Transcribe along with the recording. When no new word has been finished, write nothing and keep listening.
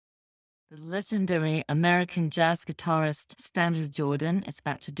The legendary American jazz guitarist Stanley Jordan is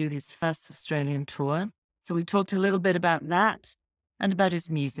about to do his first Australian tour. So we talked a little bit about that and about his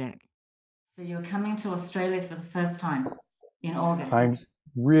music. So you're coming to Australia for the first time in August. I'm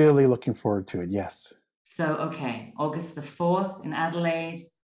really looking forward to it. Yes. So, okay, August the 4th in Adelaide,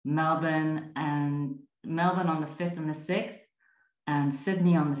 Melbourne on the 5th and the 6th, and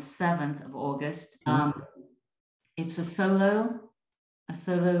Sydney on the 7th of August. It's a solo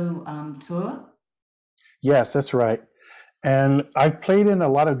tour. Yes, that's right. And I've played in a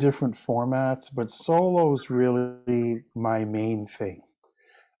lot of different formats, but solo is really my main thing.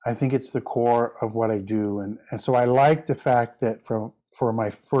 I think it's the core of what I do. And so I like the fact that for my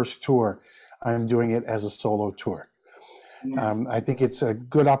first tour, I'm doing it as a solo tour. Yes. I think it's a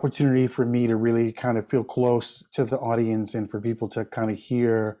good opportunity for me to really kind of feel close to the audience and for people to kind of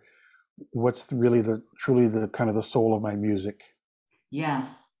hear what's really truly the kind of the soul of my music. Yes,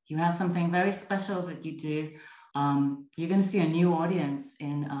 you have something very special that you do. You're going to see a new audience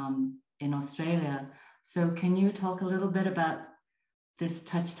in Australia. So, can you talk a little bit about this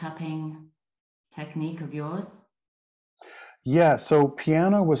touch tapping technique of yours? Yeah, so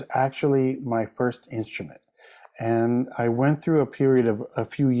piano was actually my first instrument. And I went through a period of a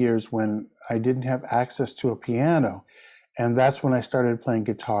few years when I didn't have access to a piano. And that's when I started playing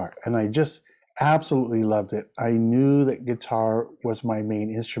guitar. And I just absolutely loved it. I knew that guitar was my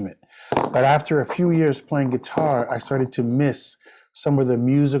main instrument. But after a few years playing guitar, I started to miss some of the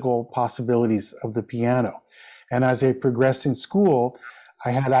musical possibilities of the piano. And as I progressed in school,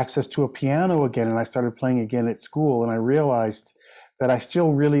 I had access to a piano again, and I started playing again at school. And I realized that I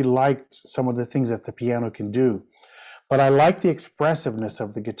still really liked some of the things that the piano can do. But I like the expressiveness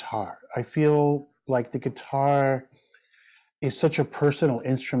of the guitar. I feel like the guitar is such a personal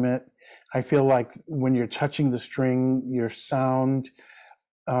instrument. I feel like when you're touching the string, your sound,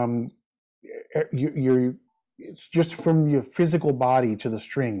 um, you're it's just from your physical body to the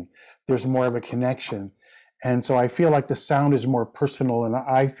string. There's more of a connection, and so I feel like the sound is more personal, and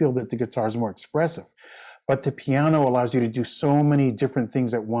I feel that the guitar is more expressive. But the piano allows you to do so many different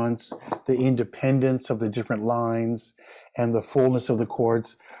things at once, the independence of the different lines and the fullness of the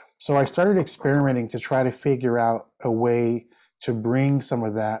chords. So I started experimenting to try to figure out a way to bring some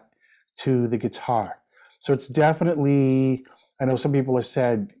of that to the guitar. So it's definitely, I know some people have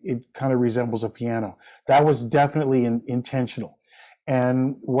said it kind of resembles a piano. That was definitely intentional.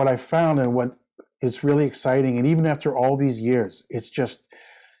 And what I found and what is really exciting, and even after all these years, it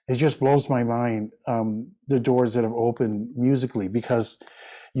just blows my mind, the doors that have opened musically, because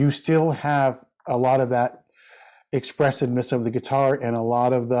you still have a lot of that expressiveness of the guitar and a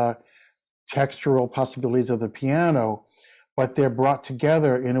lot of the textural possibilities of the piano, but they're brought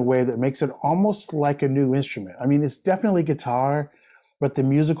together in a way that makes it almost like a new instrument. I mean, it's definitely guitar, but the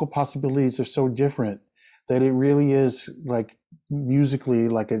musical possibilities are so different that it really is like musically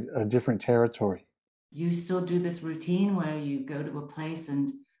like a different territory. Do you still do this routine where you go to a place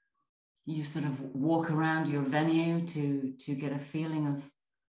and you sort of walk around your venue to get a feeling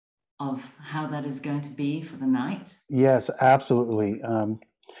of how that is going to be for the night? Yes, absolutely.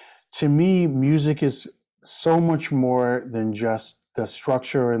 To me, music is so much more than just the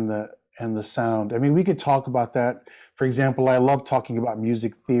structure and the sound. I mean, we could talk about that. For example, I love talking about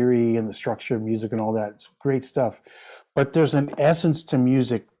music theory and the structure of music and all that. It's great stuff. But there's an essence to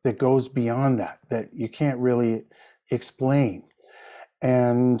music that goes beyond that that you can't really explain.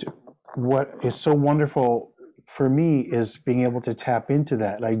 And what is so wonderful for me is being able to tap into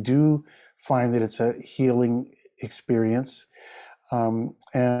that. I do find that it's a healing experience.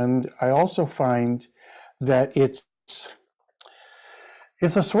 And I also find that it's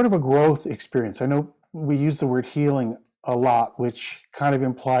a sort of a growth experience. I know we use the word healing a lot, which kind of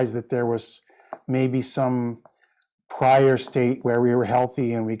implies that there was maybe some prior state where we were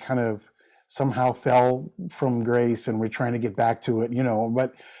healthy and we kind of somehow fell from grace and we're trying to get back to it,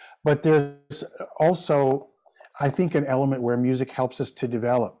 but there's also, I think, an element where music helps us to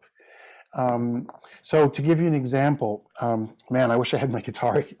develop. So to give you an example, man, I wish I had my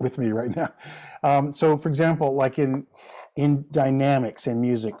guitar with me right now. So for example, like in dynamics in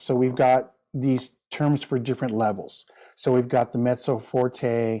music, so we've got these terms for different levels. So we've got the mezzo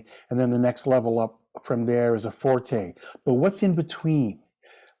forte, and then the next level up from there is a forte. But what's in between?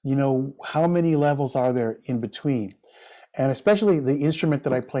 How many levels are there in between? And especially the instrument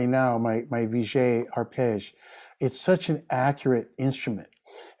that I play now, my Vijay arpege, it's such an accurate instrument.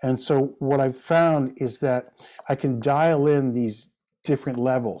 And so what I've found is that I can dial in these different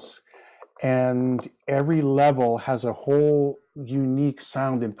levels, and every level has a whole unique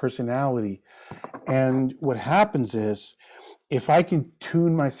sound and personality. And what happens is if I can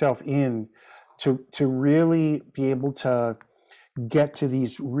tune myself in to really be able to get to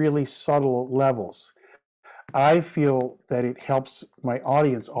these really subtle levels, I feel that it helps my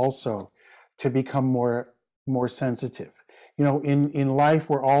audience also to become more sensitive. You know, in life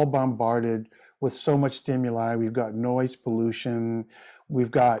we're all bombarded with so much stimuli. We've got noise pollution,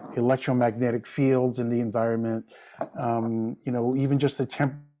 we've got electromagnetic fields in the environment. You know, even just the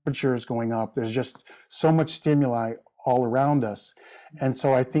temperature is going up. There's just so much stimuli all around us, and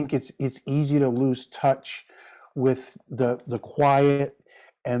so I think it's easy to lose touch with the quiet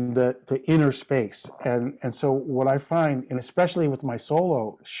and the inner space. And so what I find, and especially with my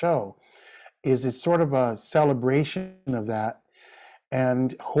solo show, is it's sort of a celebration of that.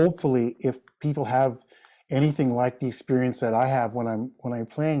 And hopefully, if people have anything like the experience that I have when I'm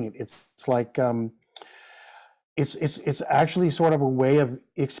playing it, it's like it's actually sort of a way of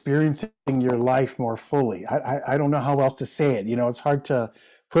experiencing your life more fully. I don't know how else to say it. You know, it's hard to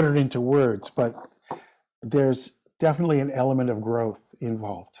put it into words, but there's definitely an element of growth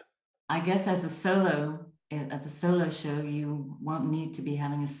involved. I guess as a solo show, you won't need to be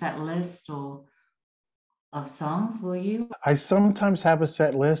having a set list or of songs, will you? I sometimes have a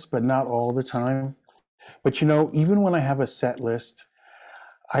set list, but not all the time. But you know, even when I have a set list,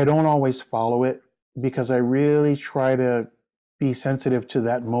 I don't always follow it because I really try to be sensitive to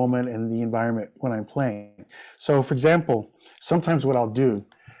that moment and the environment when I'm playing. So, for example, sometimes what I'll do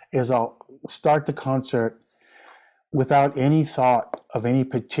is I'll start the concert without any thought of any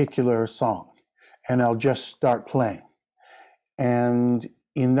particular song, and I'll just start playing. And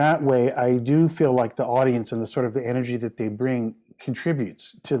in that way, I do feel like the audience and the sort of the energy that they bring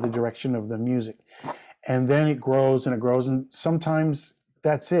contributes to the direction of the music. And then it grows and it grows, and sometimes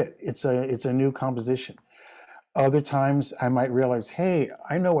that's it. It's a new composition. Other times I might realize, hey,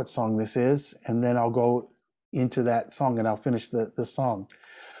 I know what song this is, and then I'll go into that song and I'll finish the song.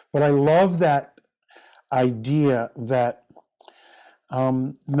 But I love that idea that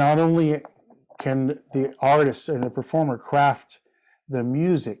not only can the artist and the performer craft the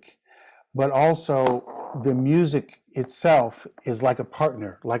music, but also the music itself is like a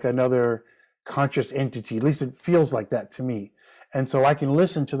partner, like another conscious entity. At least it feels like that to me. And so I can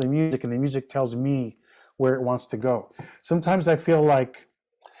listen to the music, and the music tells me where it wants to go. Sometimes I feel like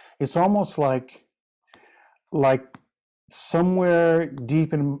it's almost like somewhere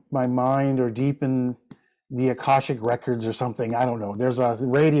deep in my mind or deep in the Akashic records or something, I don't know, there's a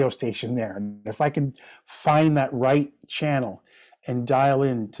radio station there. And if I can find that right channel and dial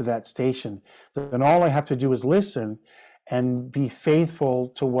into that station, then all I have to do is listen and be faithful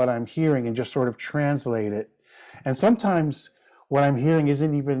to what I'm hearing and just sort of translate it. And sometimes what I'm hearing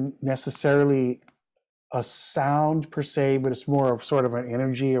isn't even necessarily a sound per se, but it's more of sort of an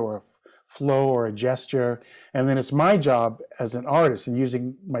energy or a flow or a gesture. And then it's my job as an artist and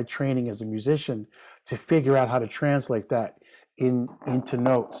using my training as a musician to figure out how to translate that into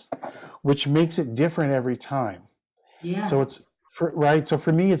notes, which makes it different every time. So Yes. it's right. So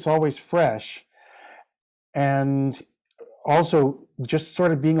for me, it's always fresh, and also just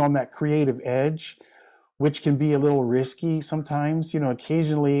sort of being on that creative edge, which can be a little risky sometimes. You know,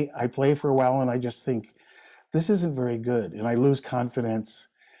 occasionally I play for a while and I just think this isn't very good, and I lose confidence.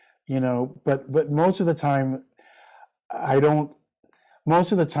 You know, but most of the time I don't.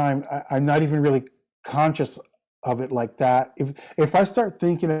 Most of the time I'm not even really conscious of it like that. If I start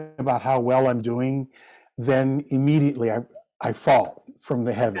thinking about how well I'm doing, then immediately I fall from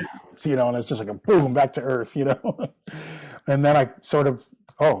the heavens, you know, and it's just like a boom back to earth, you know. And then I sort of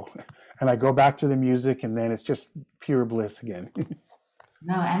and I go back to the music, and then it's just pure bliss again.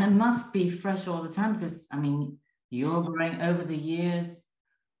 No, and it must be fresh all the time because, I mean, you're growing over the years.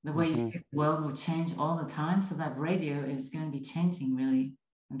 The way you Mhm. think the world will change all the time. So that radio is going to be changing really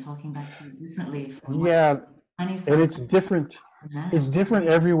and talking back to you differently from what Yeah, 20 and something it's different. It's now. different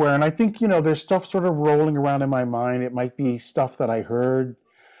everywhere, and I think, you know, there's stuff sort of rolling around in my mind. It might be stuff that I heard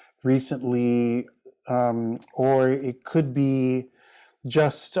recently, or it could be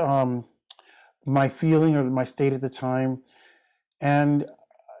just my feeling or my state at the time. And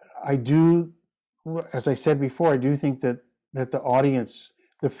I do, as I said before, I do think that the audience,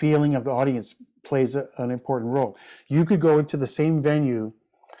 the feeling of the audience, plays an important role. You could go into the same venue,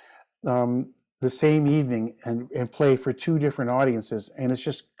 the same evening, and play for two different audiences, and it's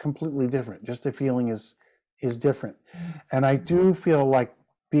just completely different. Just the feeling is different, and I do feel like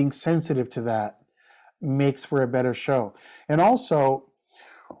being sensitive to that makes for a better show, and also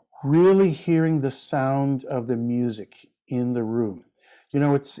really hearing the sound of the music in the room. You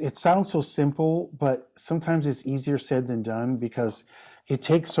know, it sounds so simple, but sometimes it's easier said than done because it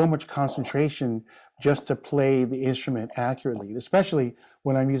takes so much concentration just to play the instrument accurately, especially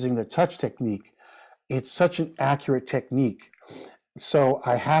when I'm using the touch technique. It's such an accurate technique. So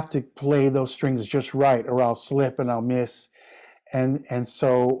I have to play those strings just right, or I'll slip and I'll miss. And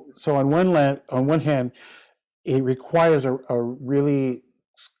so on one hand, it requires a really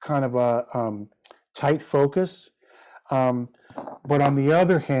kind of a tight focus. Um, but on the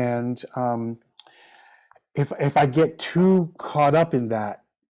other hand, if I get too caught up in that,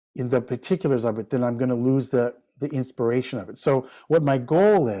 in the particulars of it, then I'm going to lose the inspiration of it. So what my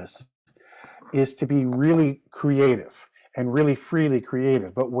goal is to be really creative and really freely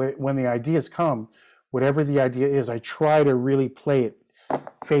creative. But when the ideas come, whatever the idea is, I try to really play it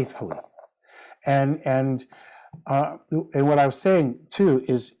faithfully. And what I was saying too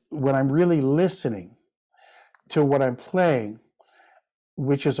is when I'm really listening to what I'm playing,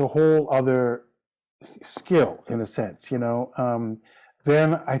 which is a whole other skill in a sense,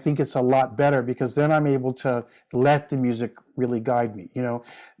 then I think it's a lot better because then I'm able to let the music really guide me.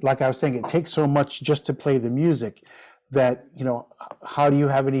 Like I was saying, it takes so much just to play the music that, how do you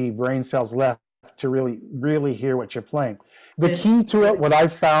have any brain cells left to really hear what you're playing? The key to it, what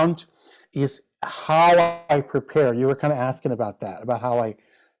I've found, is how I prepare. You were kind of asking about that, about how I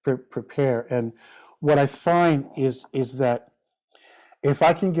prepare. And what I find is that if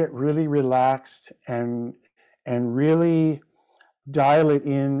I can get really relaxed and really dial it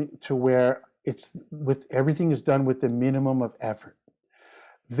in to where everything is done with the minimum of effort,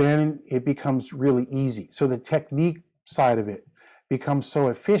 then it becomes really easy. So the technique side of it becomes so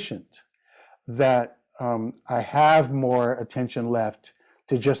efficient that I have more attention left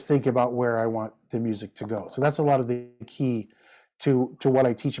to just think about where I want the music to go. So that's a lot of the key to what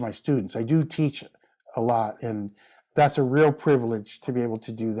I teach my students. I do teach a lot, and that's a real privilege to be able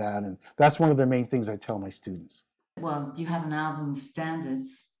to do that. And that's one of the main things I tell my students. Well, you have an album of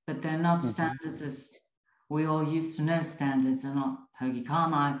standards, but they're not standards as we all used to know standards. They're not Hoagy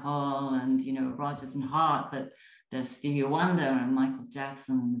Carmichael and, Rodgers and Hart, but they're Stevie Wonder and Michael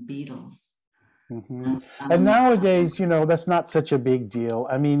Jackson and the Beatles. Mm-hmm. And nowadays, that's not such a big deal.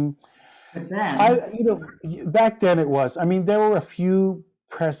 I mean, but then, back then it was. I mean, there were a few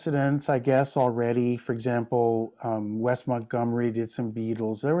precedents, I guess, already. For example, Wes Montgomery did some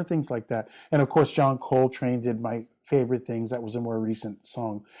Beatles. There were things like that. And of course, John Coltrane did my favorite things. That was a more recent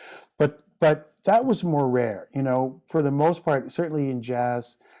song. But that was more rare. For the most part, certainly in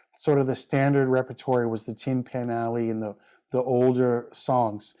jazz, sort of the standard repertory was the Tin Pan Alley and the older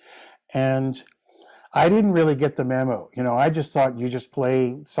songs. And I didn't really get the memo. I just thought you just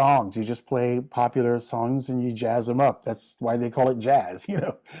play songs. You just play popular songs and you jazz them up. That's why they call it jazz,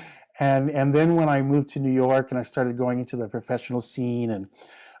 And then when I moved to New York and I started going into the professional scene and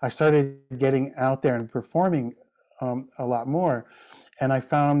I started getting out there and performing a lot more, and I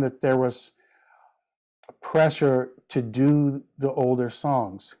found that there was pressure to do the older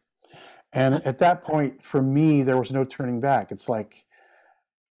songs. And at that point, for me, there was no turning back. It's like,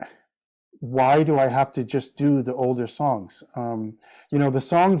 why do I have to just do the older songs? The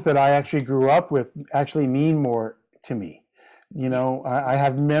songs that I actually grew up with actually mean more to me. I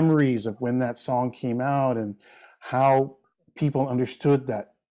have memories of when that song came out and how people understood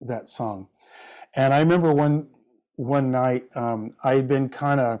that song. And I remember one night I had been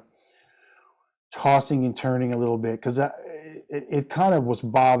kind of tossing and turning a little bit because it kind of was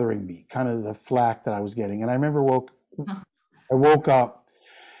bothering me, kind of the flack that I was getting. And I remember I woke up.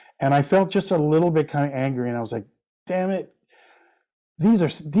 And I felt just a little bit kind of angry, and I was like, "Damn it! These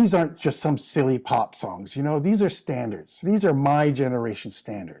aren't just some silly pop songs, These are standards. These are my generation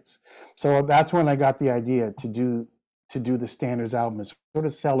standards." So that's when I got the idea to do the standards album, and sort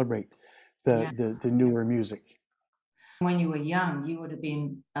of celebrate the newer music. When you were young, you would have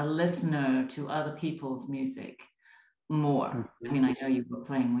been a listener to other people's music more. Mm-hmm. I mean, I know you were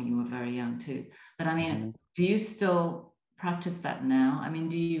playing when you were very young too, but I mean, do you still practice that now? I mean,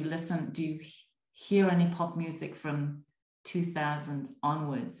 do you hear any pop music from 2000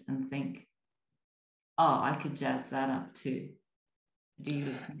 onwards and think, oh, I could jazz that up too? Do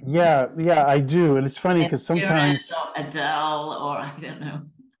you? Yeah, I do. And it's funny because sometimes Adele, or I don't know.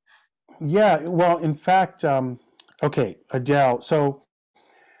 Yeah, well, in fact, okay, Adele. So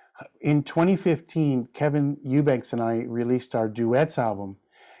in 2015, Kevin Eubanks and I released our duets album,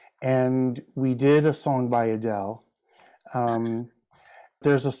 and we did a song by Adele.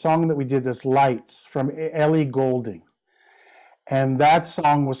 There's a song that we did, this Lights, from Ellie Goulding. And that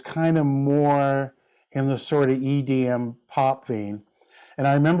song was kind of more in the sort of EDM pop vein. And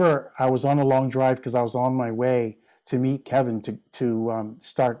I remember I was on a long drive because I was on my way to meet Kevin to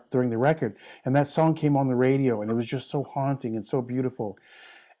start during the record. And that song came on the radio, and it was just so haunting and so beautiful.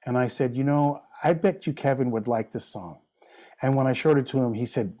 And I said, I bet you Kevin would like this song. And when I showed it to him, he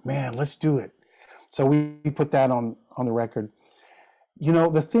said, man, let's do it. So we put that on the record. You know,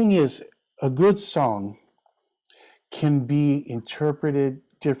 the thing is, a good song can be interpreted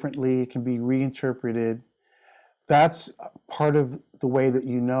differently, it can be reinterpreted. That's part of the way that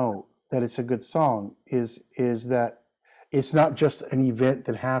you know that it's a good song is that it's not just an event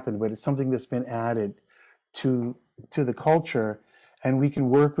that happened, but it's something that's been added to the culture, and we can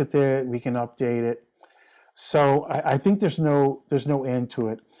work with it, we can update it. So I think there's no end to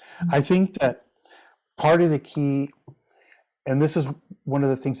it. I think that part of the key, and this is one of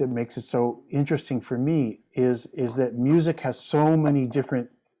the things that makes it so interesting for me, is that music has so many different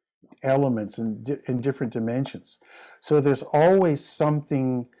elements and different dimensions. So there's always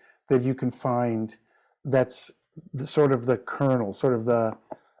something that you can find that's sort of the kernel, sort of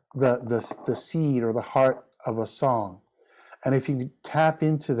the seed or the heart of a song. And if you tap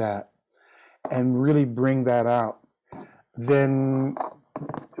into that and really bring that out, then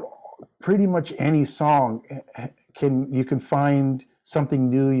pretty much any song you can find something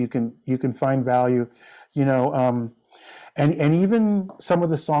new. You can find value, you know. And even some of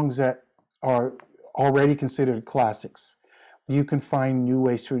the songs that are already considered classics, you can find new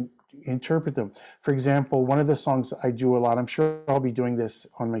ways to interpret them. For example, one of the songs I do a lot, I'm sure I'll be doing this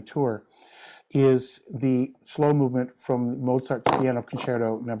on my tour, is the slow movement from Mozart's Piano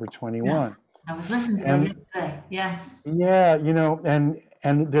Concerto Number Yeah. 21. I was listening to that And yesterday. Yes. yeah, you know,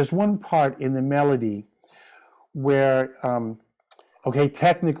 and there's one part in the melody where, okay,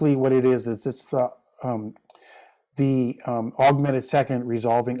 technically what it is it's the augmented second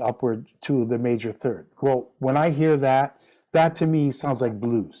resolving upward to the major third. Well, when I hear that, that to me sounds like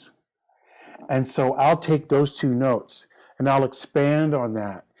blues. And so I'll take those two notes and I'll expand on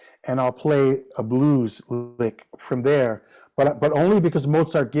that and I'll play a blues lick from there, but only because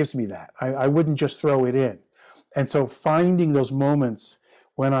Mozart gives me that. I wouldn't just throw it in. And so finding those moments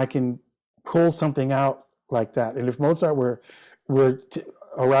when I can pull something out like that. And if Mozart were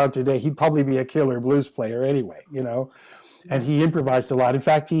around today, he'd probably be a killer blues player anyway, you know. And he improvised a lot. In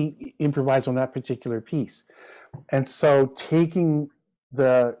fact, he improvised on that particular piece. And so taking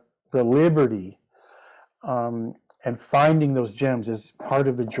the liberty and finding those gems is part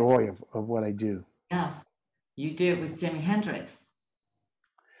of the joy of what I do. Yes. You do it with Jimi Hendrix.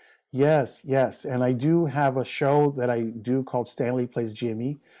 Yes, yes. And I do have a show that I do called Stanley Plays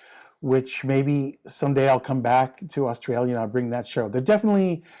Jimmy, which maybe someday I'll come back to Australia and I'll bring that show.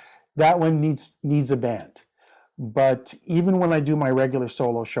 That one needs a band. But even when I do my regular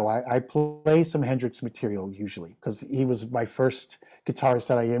solo show, I play some Hendrix material usually because he was my first guitarist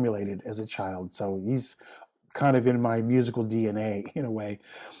that I emulated as a child. So he's kind of in my musical DNA in a way.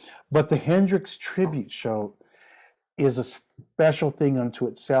 But the Hendrix tribute show is a special thing unto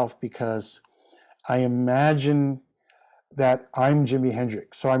itself because I imagine that I'm Jimi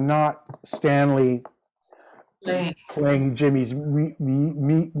Hendrix. So I'm not Stanley playing Jimmy's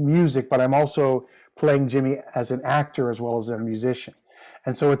music, but I'm also playing Jimmy as an actor as well as a musician.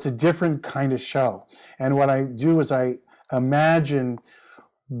 And so it's a different kind of show. And what I do is I imagine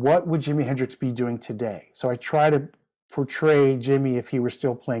what would Jimi Hendrix be doing today. So I try to portray Jimmy if he were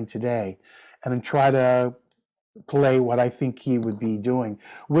still playing today, and then try to play what I think he would be doing,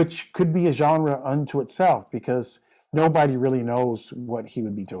 which could be a genre unto itself because nobody really knows what he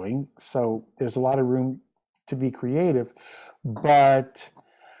would be doing. So there's a lot of room to be creative, but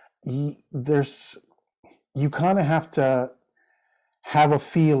you kind of have to have a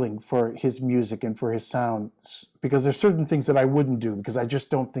feeling for his music and for his sound because there's certain things that I wouldn't do because I just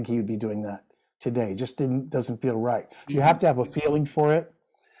don't think he would be doing that today. It just doesn't feel right. You have to have a feeling for it.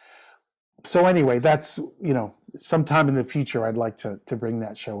 So anyway, that's, sometime in the future, I'd like to bring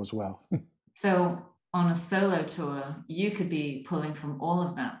that show as well. So on a solo tour, you could be pulling from all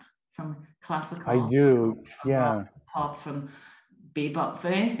of that, from classical. I do, from yeah. rock, pop, from bebop, for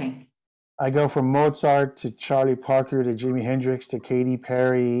anything. I go from Mozart to Charlie Parker to Jimi Hendrix to Katy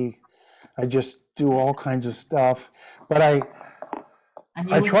Perry. I just do all kinds of stuff, but I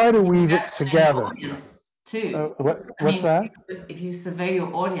try to weave it together. Too. What's that? If you survey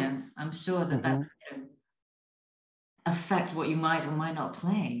your audience, I'm sure that that's going to affect what you might or might not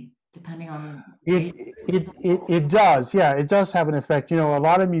play, depending on it does. Yeah, it does have an effect. A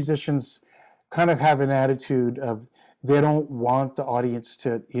lot of musicians kind of have an attitude of they don't want the audience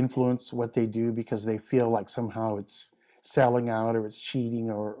to influence what they do because they feel like somehow it's selling out or it's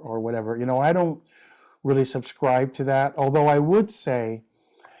cheating or whatever. I don't really subscribe to that. Although I would say,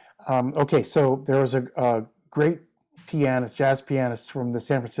 okay, so there was a great pianist, jazz pianist from the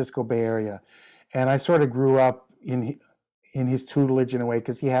San Francisco Bay Area, and I sort of grew up in his tutelage in a way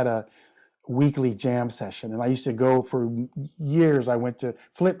because he had a weekly jam session. And I used to go for years. I went to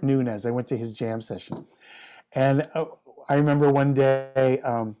Flip Nunez. I went to his jam session. And I remember one day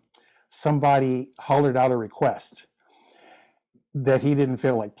somebody hollered out a request that he didn't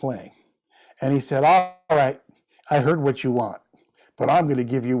feel like playing. And he said, all right, I heard what you want, but I'm going to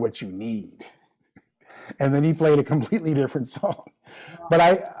give you what you need. And then he played a completely different song. But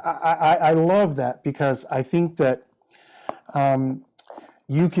I love that, because I think that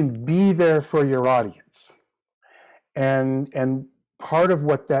you can be there for your audience. And part of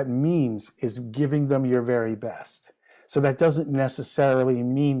what that means is giving them your very best. So that doesn't necessarily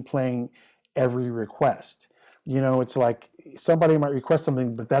mean playing every request. It's like somebody might request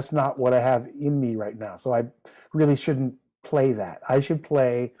something, but that's not what I have in me right now. So I really shouldn't play that. I should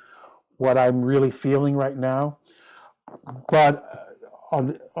play what I'm really feeling right now. But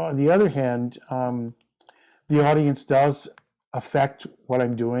on the other hand, the audience does affect what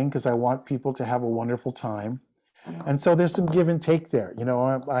I'm doing, because I want people to have a wonderful time. And so there's some give and take there.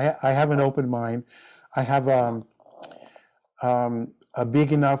 I have an open mind. I have a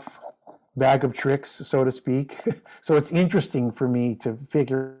big enough bag of tricks, so to speak. So it's interesting for me to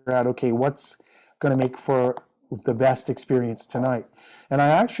figure out, okay, what's going to make for the best experience tonight. And I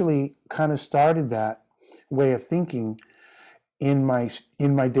actually kind of started that way of thinking in my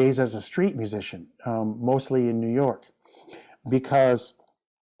days as a street musician, mostly in New York, because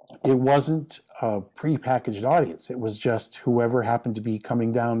it wasn't a prepackaged audience. It was just whoever happened to be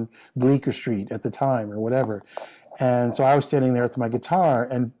coming down Bleecker Street at the time or whatever. And so I was standing there with my guitar,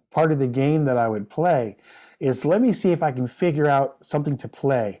 and part of the game that I would play is, let me see if I can figure out something to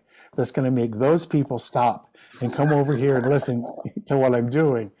play that's going to make those people stop and come over here and listen to what I'm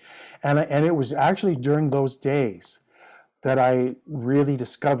doing. And it was actually during those days that I really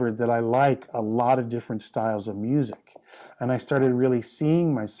discovered that I like a lot of different styles of music. And I started really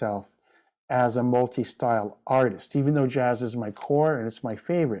seeing myself as a multi-style artist, even though jazz is my core and it's my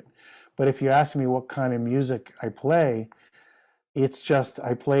favorite. But if you ask me what kind of music I play, it's just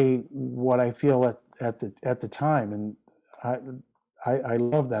I play what I feel at the time, and I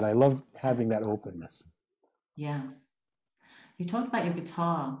love that. I love having that openness. Yes. You talked about your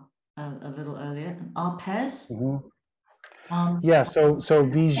guitar a little earlier, an arpege. Mm-hmm. Um, Yeah. So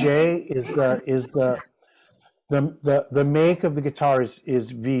VJ is the make of the guitar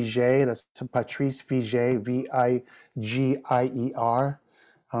is VJ. That's Patrice VJ, Vigier.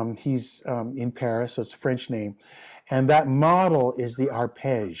 He's in Paris, so it's a French name. And that model is the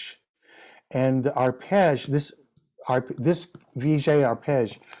arpege. And the arpege, this VJ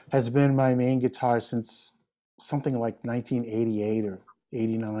arpege has been my main guitar since something like 1988 or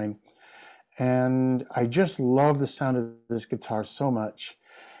 89. And I just love the sound of this guitar so much.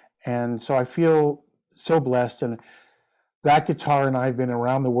 And so I feel so blessed. And that guitar and I have been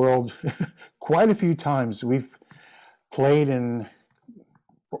around the world quite a few times. We've played in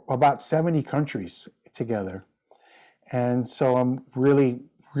about 70 countries together. And so I'm really,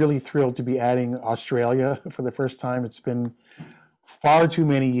 really thrilled to be adding Australia for the first time. It's been far too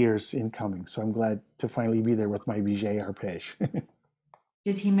many years in coming. So I'm glad to finally be there with my VJ arpege.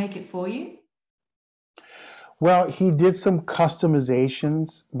 did he make it for you? Well, he did some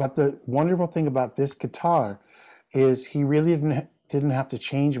customizations, but the wonderful thing about this guitar is he really didn't have to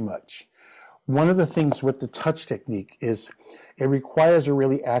change much. One of the things with the touch technique is it requires a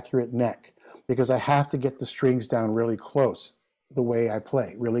really accurate neck, because I have to get the strings down really close, the way I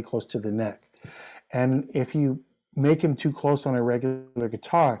play, really close to the neck. And if you make them too close on a regular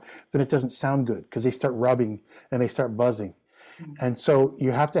guitar, then it doesn't sound good, because they start rubbing and they start buzzing. And so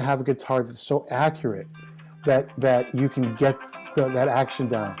you have to have a guitar that's so accurate that you can get that action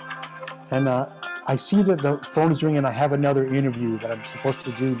down. And I see that the phone is ringing. I have another interview that I'm supposed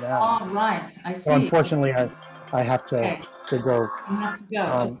to do now. Oh, right. I So see. unfortunately, I have Okay. to go. You have to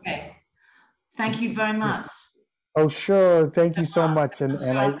go. Okay. Thank you very much. Oh, sure. Thank you so much. And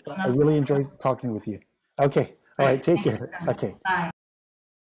I'm sorry. I really enjoyed talking with you. Okay. All right. Take care. Okay. Bye.